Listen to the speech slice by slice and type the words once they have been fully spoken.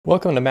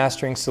Welcome to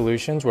Mastering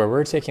Solutions, where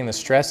we're taking the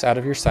stress out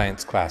of your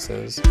science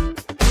classes.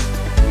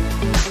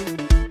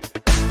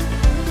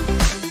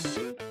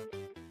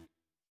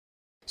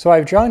 So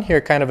I've drawn here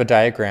kind of a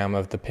diagram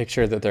of the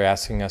picture that they're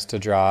asking us to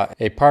draw,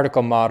 a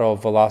particle model,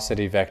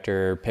 velocity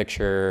vector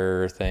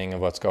picture thing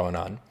of what's going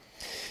on.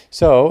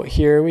 So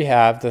here we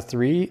have the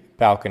three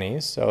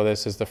balconies. So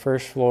this is the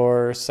first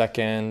floor,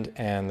 second,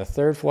 and the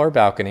third floor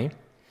balcony.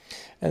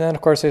 And then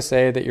of course they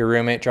say that your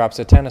roommate drops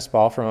a tennis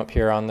ball from up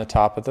here on the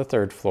top of the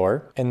third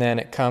floor. And then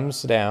it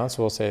comes down,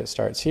 so we'll say it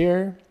starts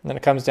here, and then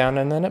it comes down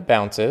and then it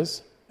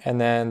bounces. And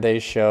then they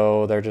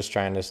show, they're just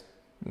trying to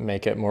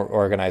make it more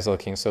organized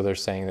looking. So they're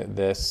saying that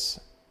this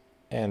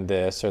and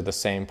this are the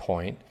same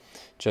point,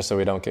 just so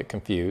we don't get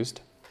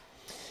confused.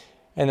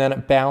 And then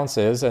it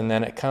bounces and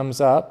then it comes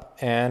up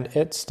and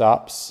it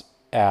stops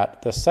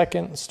at the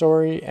second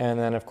story. And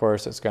then of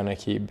course it's going to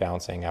keep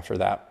bouncing after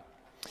that.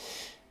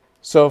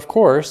 So of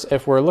course,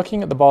 if we're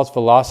looking at the ball's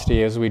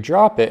velocity as we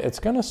drop it, it's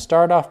going to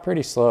start off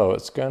pretty slow.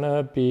 It's going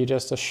to be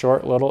just a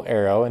short little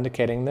arrow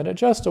indicating that it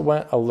just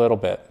went a little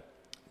bit.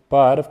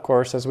 But of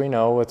course, as we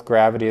know, with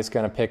gravity, it's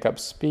going to pick up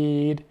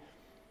speed,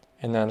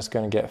 and then it's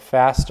going to get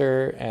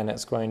faster, and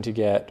it's going to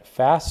get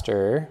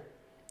faster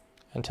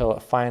until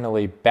it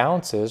finally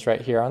bounces right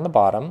here on the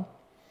bottom.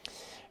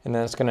 And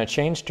then it's going to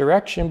change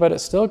direction, but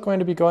it's still going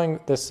to be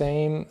going the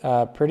same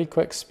pretty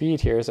quick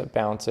speed here as it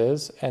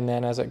bounces. And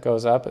then as it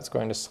goes up, it's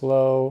going to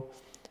slow,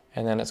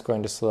 and then it's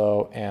going to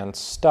slow and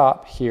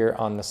stop here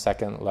on the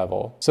second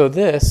level. So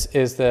this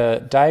is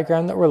the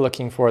diagram that we're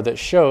looking for that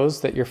shows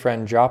that your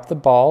friend dropped the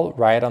ball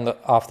right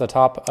off the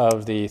top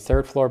of the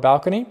third floor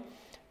balcony,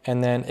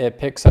 and then it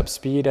picks up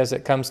speed as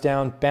it comes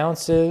down,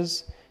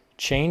 bounces,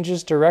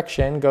 changes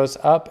direction, goes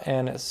up,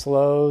 and it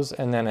slows,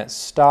 and then it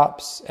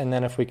stops. And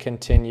then if we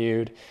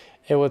continued,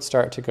 it would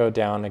start to go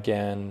down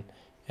again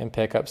and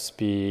pick up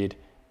speed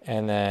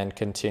and then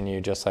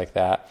continue just like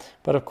that.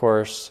 But of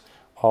course,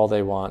 all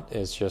they want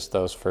is just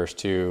those first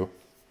two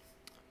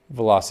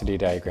velocity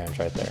diagrams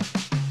right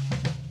there.